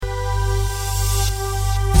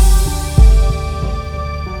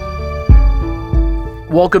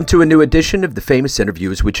Welcome to a new edition of the Famous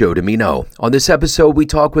Interviews with Joe Dimino. On this episode, we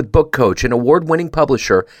talk with book coach and award-winning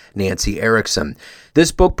publisher Nancy Erickson.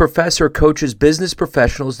 This book professor coaches business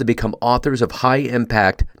professionals to become authors of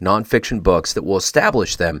high-impact nonfiction books that will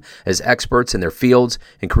establish them as experts in their fields,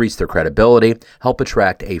 increase their credibility, help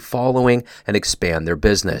attract a following, and expand their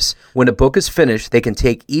business. When a book is finished, they can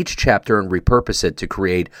take each chapter and repurpose it to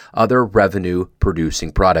create other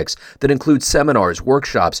revenue-producing products that include seminars,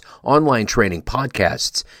 workshops, online training, podcasts,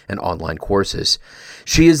 and online courses.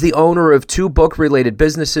 She is the owner of two book-related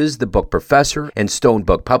businesses, The Book Professor and Stone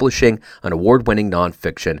Book Publishing, an award-winning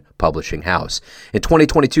nonfiction publishing house. In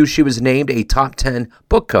 2022, she was named a top 10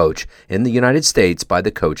 book coach in the United States by the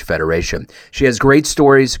Coach Federation. She has great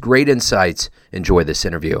stories, great insights. Enjoy this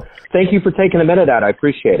interview. Thank you for taking a minute out. I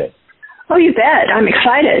appreciate it. Oh, you bet. I'm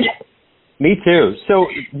excited. Me too. So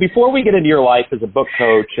before we get into your life as a book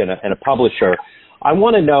coach and a publisher, I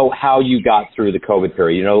want to know how you got through the COVID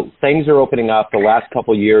period. You know, things are opening up. The last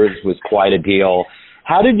couple of years was quite a deal.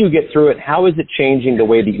 How did you get through it? How is it changing the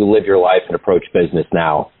way that you live your life and approach business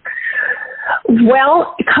now?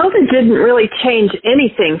 Well, COVID didn't really change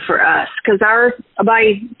anything for us because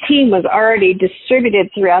my team was already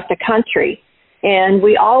distributed throughout the country, and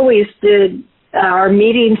we always did our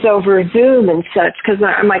meetings over Zoom and such because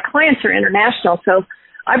my clients are international, so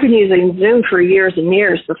I've been using Zoom for years and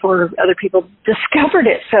years before other people discovered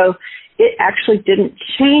it, so it actually didn't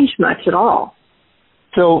change much at all.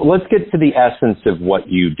 So let's get to the essence of what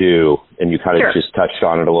you do, and you kind of just touched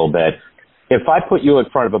on it a little bit. If I put you in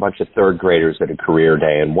front of a bunch of third graders at a career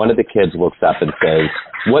day, and one of the kids looks up and says,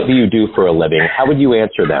 "What do you do for a living?" how would you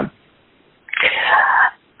answer them?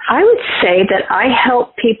 I would say that I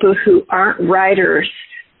help people who aren't writers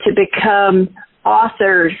to become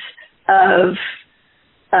authors of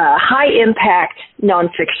high-impact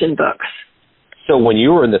nonfiction books. So when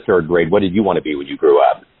you were in the third grade, what did you want to be when you grew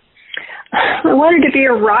up? I wanted to be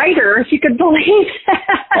a writer, if you could believe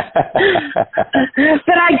that.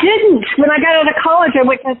 But I didn't. When I got out of college, I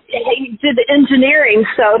did engineering,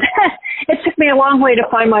 so it took me a long way to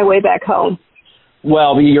find my way back home.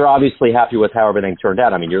 Well, you're obviously happy with how everything turned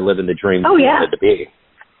out. I mean, you're living the dream you wanted to be.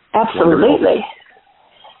 Absolutely.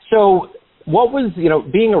 So what was,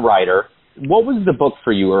 being a writer, what was the book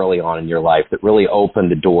for you early on in your life that really opened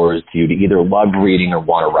the doors to you to either love reading or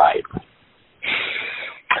want to write?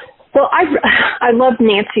 Well, I love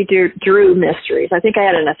Nancy Drew mysteries. I think I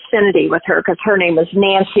had an affinity with her because her name was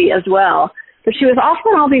Nancy as well. But she was off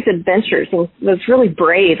on all these adventures and was really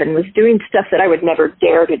brave and was doing stuff that I would never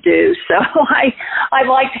dare to do. So I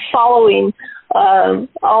liked following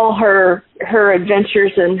all her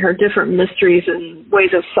adventures and her different mysteries and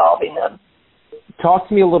ways of solving them. Talk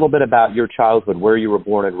to me a little bit about your childhood, where you were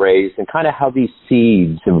born and raised, and kind of how these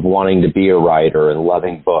seeds of wanting to be a writer and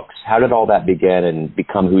loving books, how did all that begin and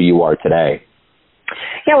become who you are today?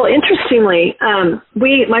 Yeah, well, interestingly,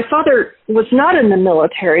 my father was not in the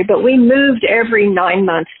military, but we moved every 9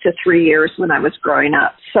 months to 3 years when I was growing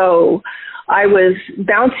up. So I was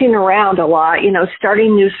bouncing around a lot,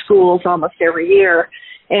 starting new schools almost every year.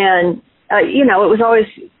 And it was always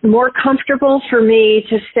more comfortable for me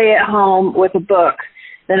to stay at home with a book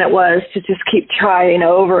than it was to just keep trying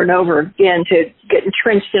over and over again to get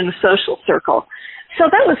entrenched in a social circle. So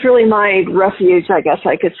that was really my refuge, I guess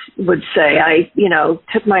would say. I,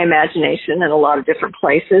 took my imagination in a lot of different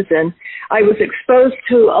places, and I was exposed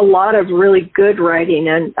to a lot of really good writing.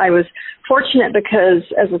 And I was fortunate because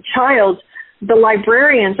as a child, the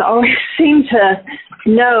librarians always seemed to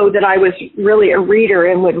know that I was really a reader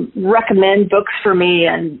and would recommend books for me.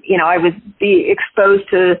 And, I would be exposed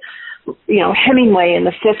to, Hemingway in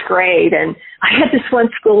the 5th grade. And I had this one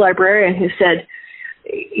school librarian who said,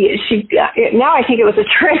 now I think it was a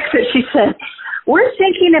trick, but she said, "We're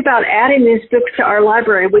thinking about adding these books to our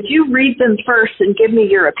library. Would you read them first and give me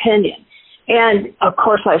your opinion?" And of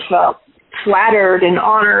course I felt flattered and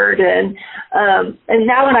honored. And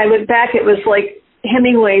now when I look back, it was like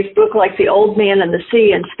Hemingway's book, like The Old Man and the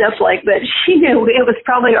Sea and stuff like that. She knew it was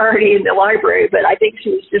probably already in the library, but I think she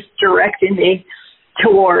was just directing me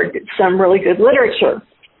toward some really good literature.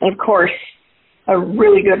 And of course,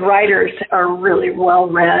 really good writers are really well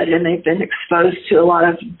read, and they've been exposed to a lot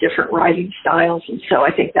of different writing styles. And so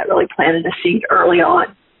I think that really planted a seed early on.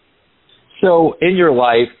 So in your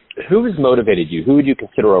life, who has motivated you? Who would you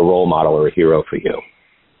consider a role model or a hero for you?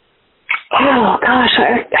 Oh, gosh,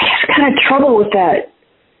 I have kind of trouble with that.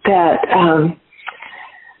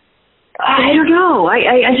 I don't know.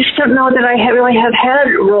 I just don't know that I really have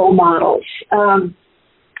had role models.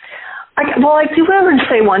 I do want to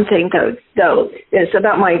say one thing, though, is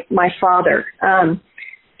about my father.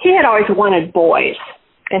 He had always wanted boys.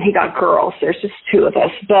 and he got girls. There's just two of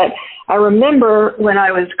us. But I remember when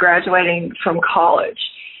I was graduating from college,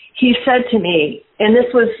 he said to me, and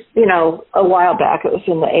this was, a while back, it was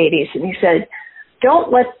in the 80s, and he said,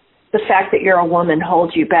 don't let the fact that you're a woman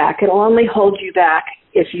hold you back. It'll only hold you back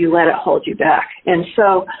if you let it hold you back. And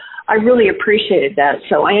so I really appreciated that.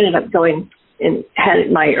 So I ended up going and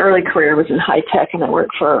my early career was in high tech, and I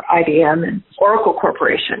worked for IBM and Oracle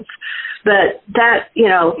corporations. But that, he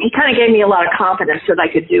kind of gave me a lot of confidence that I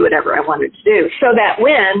could do whatever I wanted to do. So that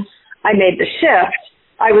when I made the shift,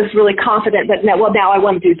 I was really confident that, now I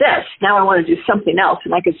want to do this. Now I want to do something else,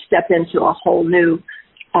 and I could step into a whole new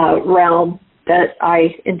realm that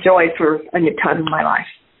I enjoyed for a new time in my life.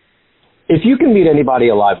 If you can meet anybody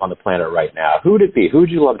alive on the planet right now, who would it be? Who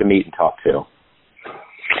would you love to meet and talk to?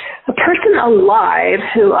 A person alive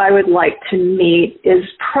who I would like to meet is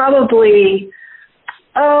probably,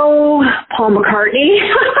 Paul McCartney.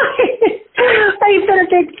 I've been a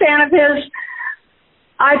big fan of his.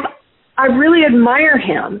 I really admire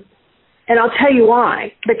him, and I'll tell you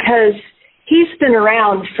why. Because he's been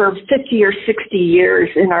around for 50 or 60 years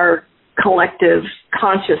in our collective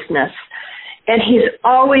consciousness, and he's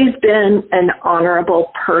always been an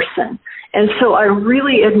honorable person. And so I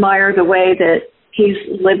really admire the way that he's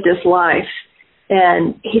lived his life,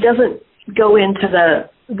 and he doesn't go into the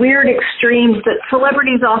weird extremes that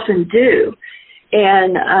celebrities often do.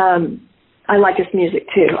 And I like his music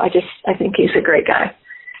too. I think he's a great guy.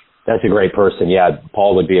 That's a great person. Yeah,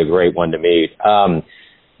 Paul would be a great one to meet.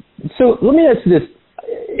 So let me ask you this.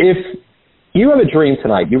 If you have a dream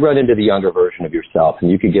tonight, you run into the younger version of yourself,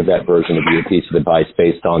 and you could give that version of you a piece of advice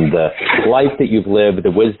based on the life that you've lived,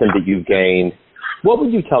 the wisdom that you've gained, what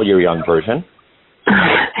would you tell your young version?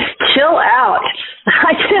 Chill out.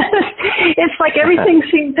 It's like everything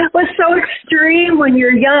was so extreme when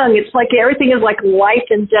you're young. It's like everything is like life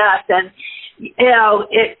and death. And,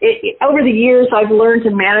 over the years, I've learned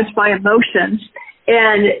to manage my emotions,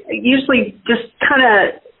 and usually just kind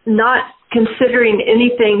of not considering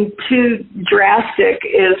anything too drastic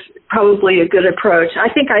is probably a good approach.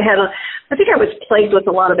 I think I was plagued with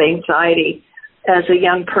a lot of anxiety as a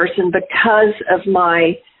young person because of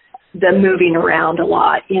the moving around a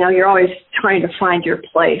lot. You're always trying to find your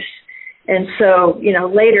place. And so,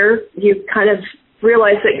 later you kind of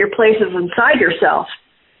realize that your place is inside yourself.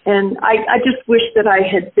 And I just wish that I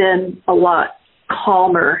had been a lot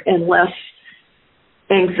calmer and less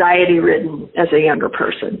anxiety-ridden as a younger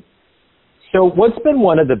person. So what's been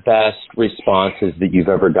one of the best responses that you've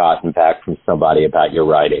ever gotten back from somebody about your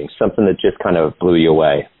writing, something that just kind of blew you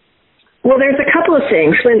away? Well, there's a couple of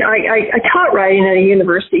things. When I taught writing at a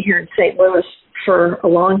university here in St. Louis for a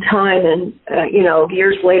long time, and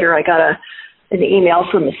years later I got an email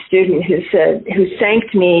from a student who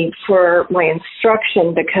thanked me for my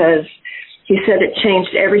instruction because he said it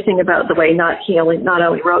changed everything about the way he not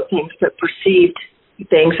only wrote things but perceived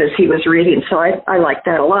things as he was reading. So I like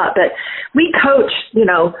that a lot. But we coach,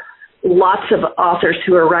 lots of authors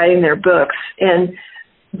who are writing their books, and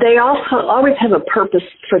they also always have a purpose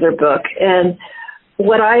for their book. And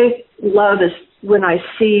what I love is when I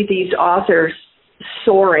see these authors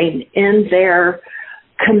soaring in their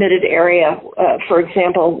committed area. For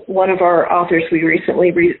example, one of our authors we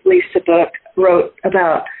recently released a book, wrote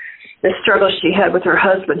about the struggle she had with her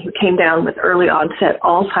husband who came down with early onset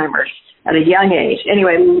Alzheimer's at a young age.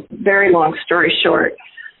 Anyway, very long story short,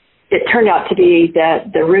 it turned out to be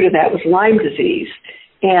that the root of that was Lyme disease.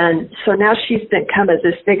 And so now she's become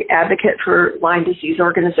this big advocate for Lyme disease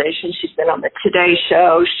organization. She's been on the Today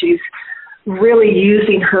Show. She's really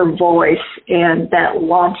using her voice, and that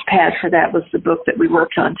launch pad for that was the book that we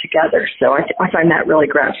worked on together. So I find that really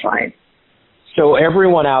gratifying. So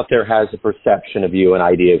everyone out there has a perception of you, an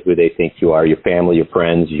idea of who they think you are, your family, your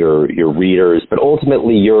friends, your readers, but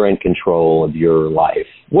ultimately you're in control of your life.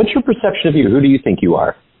 What's your perception of you? Who do you think you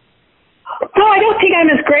are? Well, I don't think I'm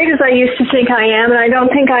as great as I used to think I am, and I don't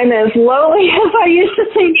think I'm as lowly as I used to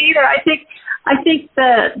think either. I think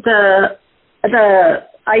the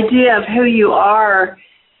idea of who you are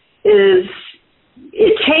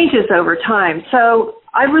it changes over time. So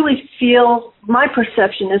I really feel my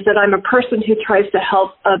perception is that I'm a person who tries to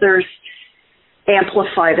help others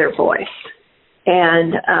amplify their voice.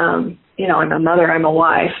 And, I'm a mother, I'm a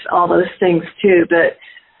wife, all those things too. But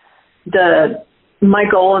my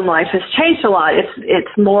goal in life has changed a lot.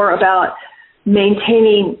 It's more about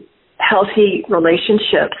maintaining healthy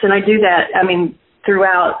relationships. And I do that,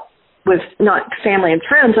 throughout with not family and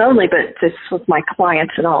friends only, but just with my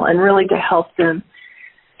clients and all, and really to help them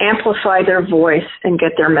amplify their voice and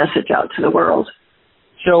get their message out to the world.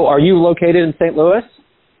 So are you located in St. Louis?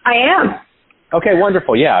 I am. Okay,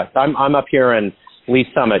 wonderful. Yeah, I'm up here in Lee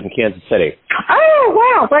Summit in Kansas City. Oh,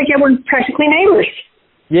 wow. Like, yeah, we're practically neighbors.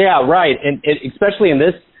 Yeah, right. And especially in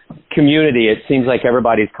this community, it seems like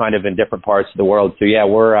everybody's kind of in different parts of the world. So, yeah,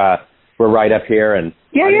 we're right up here. And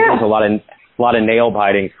I think there's a lot of nail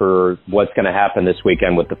biting for what's going to happen this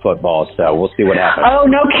weekend with the football. So we'll see what happens. Oh,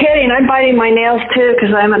 no kidding. I'm biting my nails, too,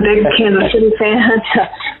 because I'm a big Kansas City fan.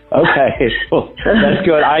 Okay. Well, that's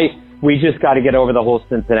good. We just got to get over the whole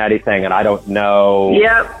Cincinnati thing, and I don't know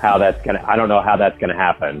how that's going to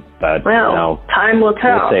happen. But time will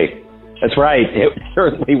tell. We'll see. That's right. It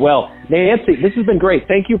certainly will. Nancy, this has been great.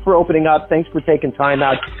 Thank you for opening up. Thanks for taking time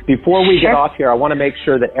out. Before we get off here, I want to make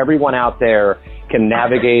sure that everyone out there can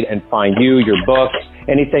navigate and find you, your books,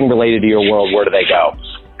 anything related to your world. Where do they go?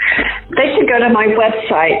 They should go to my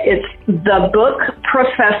website. It's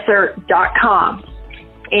thebookprofessor.com.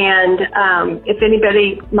 And if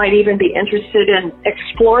anybody might even be interested in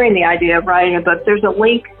exploring the idea of writing a book, there's a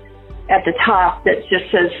link at the top that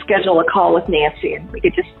just says schedule a call with Nancy, and we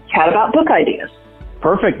could just chat about book ideas.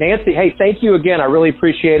 Perfect. Nancy, hey, thank you again. I really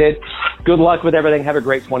appreciate it. Good luck with everything. Have a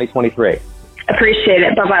great 2023. Appreciate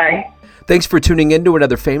it. Bye-bye. Thanks for tuning in to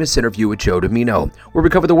another famous interview with Joe Dimino, where we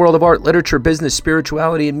cover the world of art, literature, business,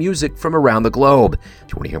 spirituality, and music from around the globe.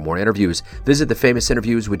 If you want to hear more interviews, visit the Famous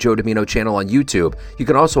Interviews with Joe Dimino channel on YouTube. You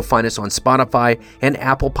can also find us on Spotify and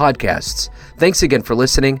Apple Podcasts. Thanks again for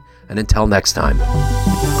listening, and until next time.